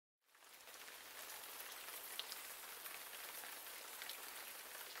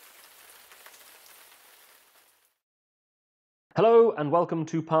Hello and welcome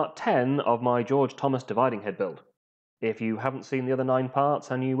to part 10 of my George Thomas dividing head build. If you haven't seen the other 9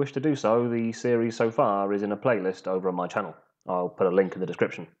 parts and you wish to do so, the series so far is in a playlist over on my channel. I'll put a link in the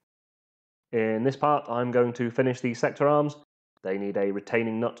description. In this part I'm going to finish the sector arms. They need a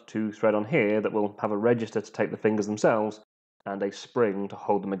retaining nut to thread on here that will have a register to take the fingers themselves and a spring to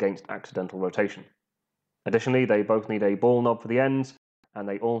hold them against accidental rotation. Additionally, they both need a ball knob for the ends and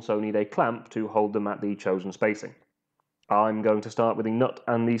they also need a clamp to hold them at the chosen spacing. I'm going to start with the nut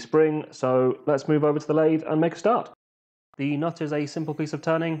and the spring, so let's move over to the lathe and make a start. The nut is a simple piece of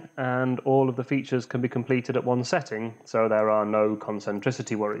turning, and all of the features can be completed at one setting, so there are no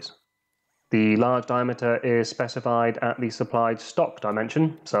concentricity worries. The large diameter is specified at the supplied stock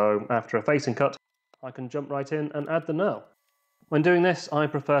dimension, so after a facing cut, I can jump right in and add the knurl. When doing this, I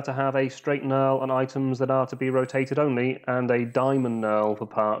prefer to have a straight knurl on items that are to be rotated only, and a diamond knurl for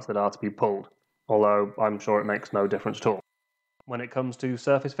parts that are to be pulled, although I'm sure it makes no difference at all. When it comes to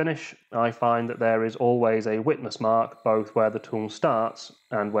surface finish, I find that there is always a witness mark both where the tool starts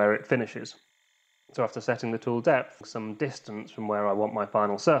and where it finishes. So after setting the tool depth some distance from where I want my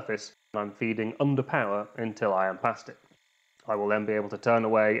final surface, I'm feeding under power until I am past it. I will then be able to turn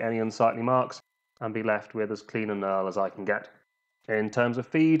away any unsightly marks and be left with as clean a knurl as I can get. In terms of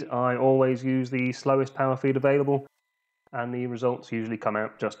feed, I always use the slowest power feed available, and the results usually come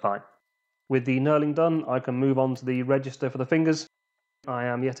out just fine. With the knurling done, I can move on to the register for the fingers. I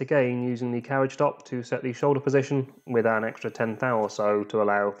am yet again using the carriage stop to set the shoulder position with an extra 10 thou or so to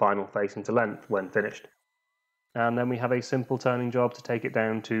allow final facing to length when finished. And then we have a simple turning job to take it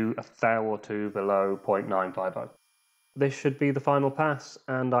down to a thou or two below 0.950. This should be the final pass,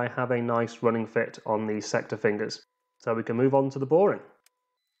 and I have a nice running fit on the sector fingers, so we can move on to the boring.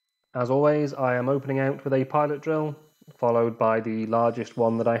 As always, I am opening out with a pilot drill, followed by the largest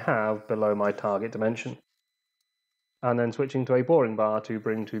one that I have below my target dimension, and then switching to a boring bar to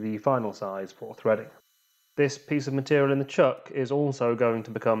bring to the final size for threading. This piece of material in the chuck is also going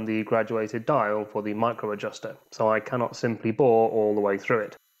to become the graduated dial for the micro adjuster, so I cannot simply bore all the way through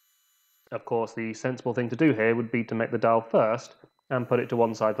it. Of course, the sensible thing to do here would be to make the dial first and put it to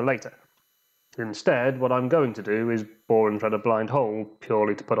one side for later. Instead, what I'm going to do is bore and thread a blind hole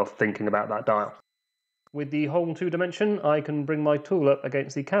purely to put off thinking about that dial. With the hole 2 dimension, I can bring my tool up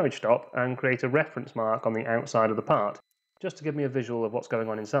against the carriage stop and create a reference mark on the outside of the part, just to give me a visual of what's going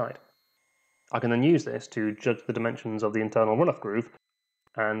on inside. I can then use this to judge the dimensions of the internal runoff groove,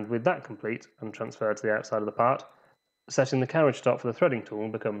 and with that complete and transferred to the outside of the part, setting the carriage stop for the threading tool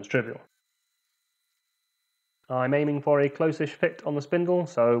becomes trivial. I'm aiming for a close-ish fit on the spindle,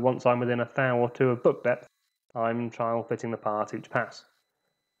 so once I'm within a thou or two of book depth, I'm trial fitting the part each pass.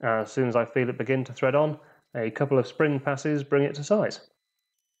 As soon as I feel it begin to thread on, a couple of spring passes bring it to size.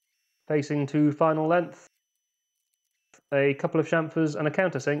 Facing to final length, a couple of chamfers and a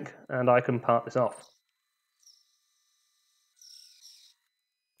countersink, and I can part this off.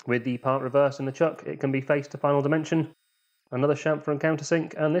 With the part reversed in the chuck, it can be faced to final dimension, another chamfer and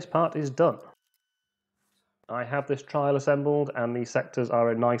countersink, and this part is done. I have this trial assembled, and the sectors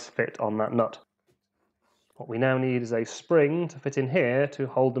are a nice fit on that nut. What we now need is a spring to fit in here to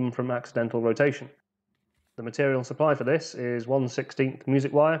hold them from accidental rotation. The material supplied for this is 1/16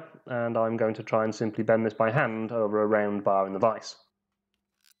 music wire, and I'm going to try and simply bend this by hand over a round bar in the vise.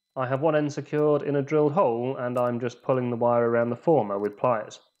 I have one end secured in a drilled hole, and I'm just pulling the wire around the former with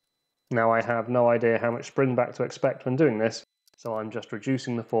pliers. Now I have no idea how much spring back to expect when doing this, so I'm just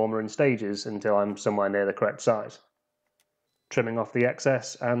reducing the former in stages until I'm somewhere near the correct size. Trimming off the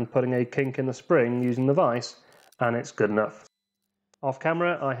excess and putting a kink in the spring using the vise, and it's good enough. Off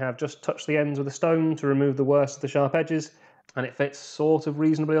camera, I have just touched the ends with a stone to remove the worst of the sharp edges, and it fits sort of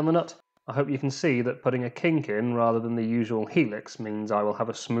reasonably on the nut. I hope you can see that putting a kink in rather than the usual helix means I will have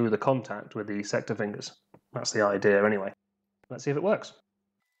a smoother contact with the sector fingers. That's the idea anyway. Let's see if it works.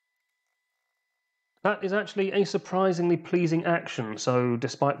 That is actually a surprisingly pleasing action, so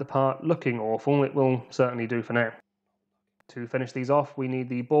despite the part looking awful, it will certainly do for now. To finish these off, we need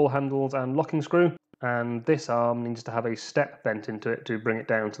the ball handles and locking screw, and this arm needs to have a step bent into it to bring it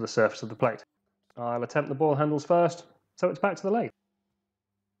down to the surface of the plate. I'll attempt the ball handles first, so it's back to the lathe.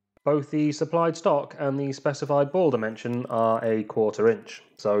 Both the supplied stock and the specified ball dimension are a 1/4 inch,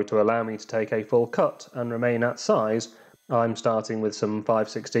 so to allow me to take a full cut and remain at size, I'm starting with some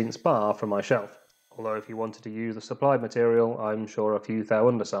 5/16 bar from my shelf. Although if you wanted to use the supplied material, I'm sure a few thou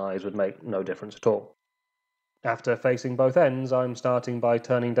undersize would make no difference at all. After facing both ends, I'm starting by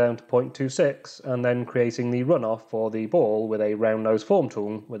turning down to 0.26 and then creating the runoff for the ball with a round nose form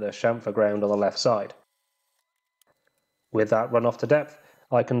tool with a chamfer ground on the left side. With that runoff to depth,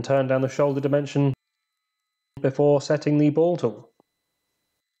 I can turn down the shoulder dimension before setting the ball tool.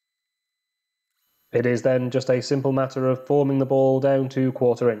 It is then just a simple matter of forming the ball down to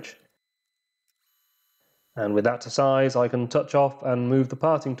 1/4 inch. And with that to size, I can touch off and move the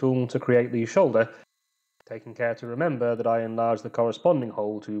parting tool to create the shoulder, taking care to remember that I enlarged the corresponding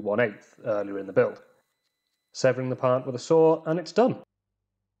hole to 1/8 earlier in the build. Severing the part with a saw, and it's done.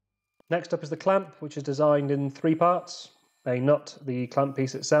 Next up is the clamp, which is designed in 3 parts: a nut, the clamp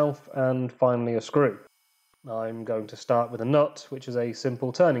piece itself, and finally a screw. I'm going to start with a nut, which is a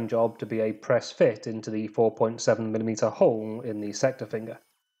simple turning job to be a press fit into the 4.7mm hole in the sector finger.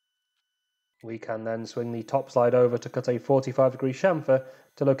 We can then swing the top slide over to cut a 45-degree chamfer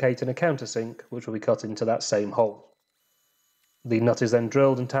to locate in a countersink, which will be cut into that same hole. The nut is then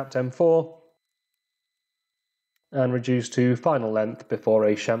drilled and tapped M4 and reduced to final length before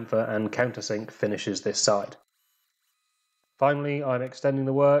a chamfer and countersink finishes this side. Finally, I'm extending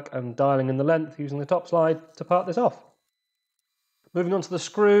the work and dialing in the length using the top slide to part this off. Moving on to the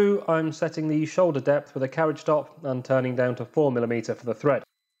screw, I'm setting the shoulder depth with a carriage stop and turning down to 4mm for the thread,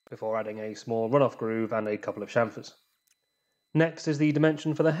 before adding a small runoff groove and a couple of chamfers. Next is the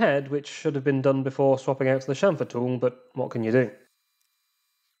dimension for the head, which should have been done before swapping out to the chamfer tool, but what can you do?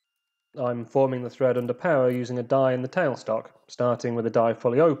 I'm forming the thread under power using a die in the tailstock, starting with the die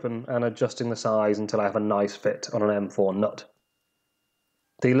fully open and adjusting the size until I have a nice fit on an M4 nut.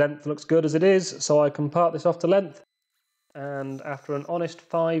 The length looks good as it is, so I can part this off to length, and after an honest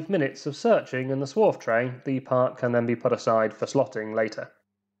 5 minutes of searching in the swarf tray, the part can then be put aside for slotting later.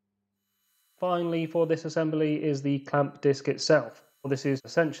 Finally, for this assembly is the clamp disc itself. This is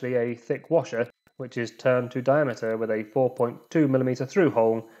essentially a thick washer, which is turned to diameter with a 4.2mm through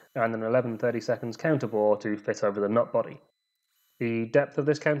hole and an 11/32 counterbore to fit over the nut body. The depth of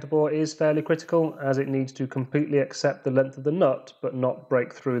this counterbore is fairly critical, as it needs to completely accept the length of the nut but not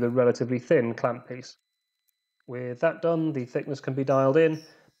break through the relatively thin clamp piece. With that done, the thickness can be dialed in,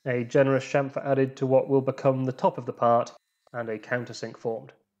 a generous chamfer added to what will become the top of the part, and a countersink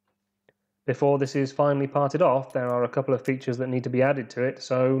formed. Before this is finally parted off, there are a couple of features that need to be added to it,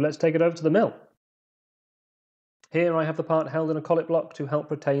 so let's take it over to the mill. Here I have the part held in a collet block to help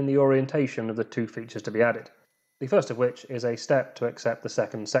retain the orientation of the 2 features to be added, the first of which is a step to accept the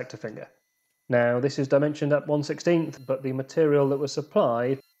second sector finger. Now this is dimensioned at 1/16, but the material that was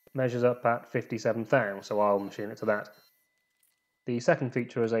supplied measures up at 57 thou, so I'll machine it to that. The second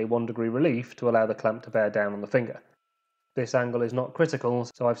feature is a 1-degree relief to allow the clamp to bear down on the finger. This angle is not critical,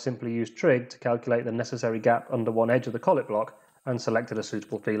 so I've simply used trig to calculate the necessary gap under one edge of the collet block and selected a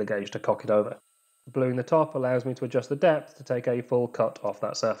suitable feeler gauge to cock it over. Bluing the top allows me to adjust the depth to take a full cut off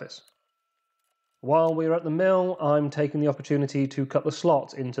that surface. While we're at the mill, I'm taking the opportunity to cut the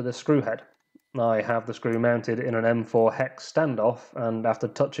slot into the screw head. I have the screw mounted in an M4 hex standoff, and after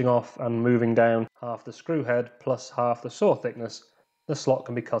touching off and moving down half the screw head plus half the saw thickness, the slot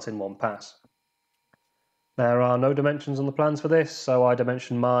can be cut in one pass. There are no dimensions on the plans for this, so I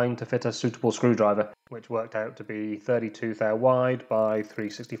dimensioned mine to fit a suitable screwdriver, which worked out to be 32 thou wide by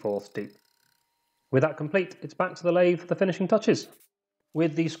 3/64 deep. With that complete, it's back to the lathe for the finishing touches.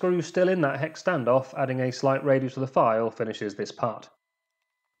 With the screw still in that hex standoff, adding a slight radius to the file finishes this part.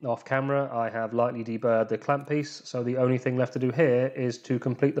 Off camera, I have lightly deburred the clamp piece, so the only thing left to do here is to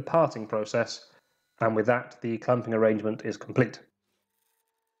complete the parting process, and with that, the clamping arrangement is complete.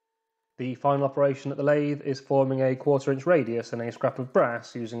 The final operation at the lathe is forming a 1/4 inch radius in a scrap of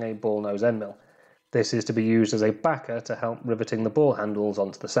brass using a ball nose end mill. This is to be used as a backer to help riveting the ball handles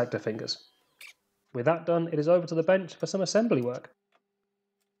onto the sector fingers. With that done, it is over to the bench for some assembly work.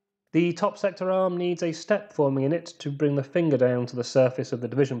 The top sector arm needs a step forming in it to bring the finger down to the surface of the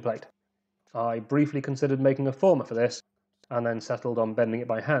division plate. I briefly considered making a former for this, and then settled on bending it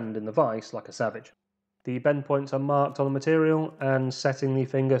by hand in the vise like a savage. The bend points are marked on the material, and setting the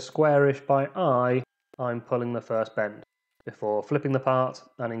finger squarish by eye, I'm pulling the first bend, before flipping the part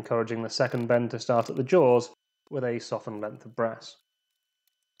and encouraging the second bend to start at the jaws with a softened length of brass.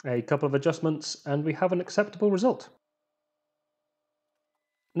 A couple of adjustments, and we have an acceptable result.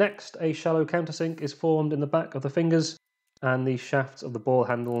 Next, a shallow countersink is formed in the back of the fingers, and the shafts of the ball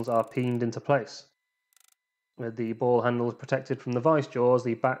handles are peened into place. With the ball handles protected from the vice jaws,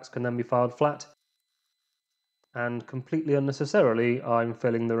 the backs can then be filed flat, and completely unnecessarily, I'm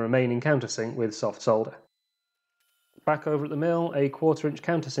filling the remaining countersink with soft solder. Back over at the mill, a 1/4 inch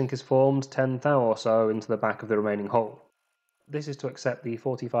countersink is formed 10 thou or so into the back of the remaining hole. This is to accept the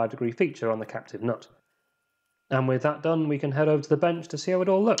 45-degree feature on the captive nut. And with that done, we can head over to the bench to see how it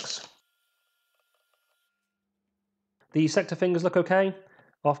all looks. The sector fingers look okay.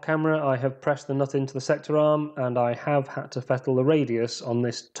 Off camera I have pressed the nut into the sector arm, and I have had to fettle the radius on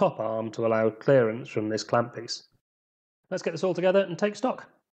this top arm to allow clearance from this clamp piece. Let's get this all together and take stock.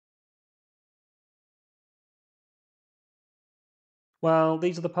 Well,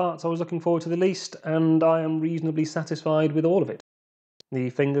 these are the parts I was looking forward to the least, and I am reasonably satisfied with all of it.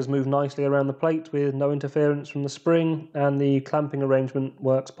 The fingers move nicely around the plate with no interference from the spring, and the clamping arrangement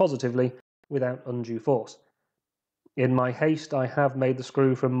works positively without undue force. In my haste, I have made the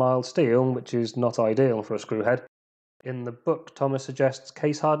screw from mild steel, which is not ideal for a screw head. In the book, Thomas suggests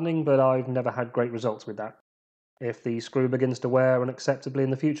case hardening, but I've never had great results with that. If the screw begins to wear unacceptably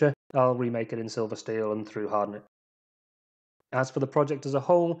in the future, I'll remake it in silver steel and through harden it. As for the project as a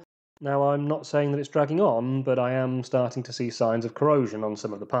whole, now I'm not saying that it's dragging on, but I am starting to see signs of corrosion on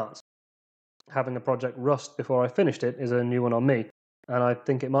some of the parts. Having a project rust before I finished it is a new one on me, and I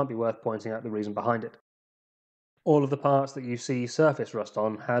think it might be worth pointing out the reason behind it. All of the parts that you see surface rust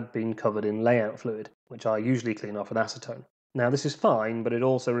on had been covered in layout fluid, which I usually clean off with acetone. Now this is fine, but it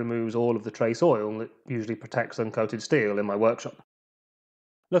also removes all of the trace oil that usually protects uncoated steel in my workshop.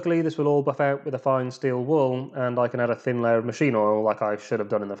 Luckily this will all buff out with a fine steel wool, and I can add a thin layer of machine oil like I should have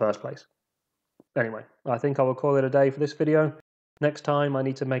done in the first place. Anyway, I think I will call it a day for this video. Next time I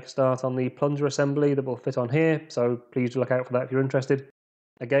need to make a start on the plunger assembly that will fit on here, so please do look out for that if you're interested.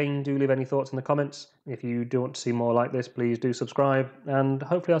 Again, do leave any thoughts in the comments. If you do want to see more like this, please do subscribe, and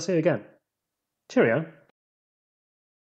hopefully I'll see you again. Cheerio!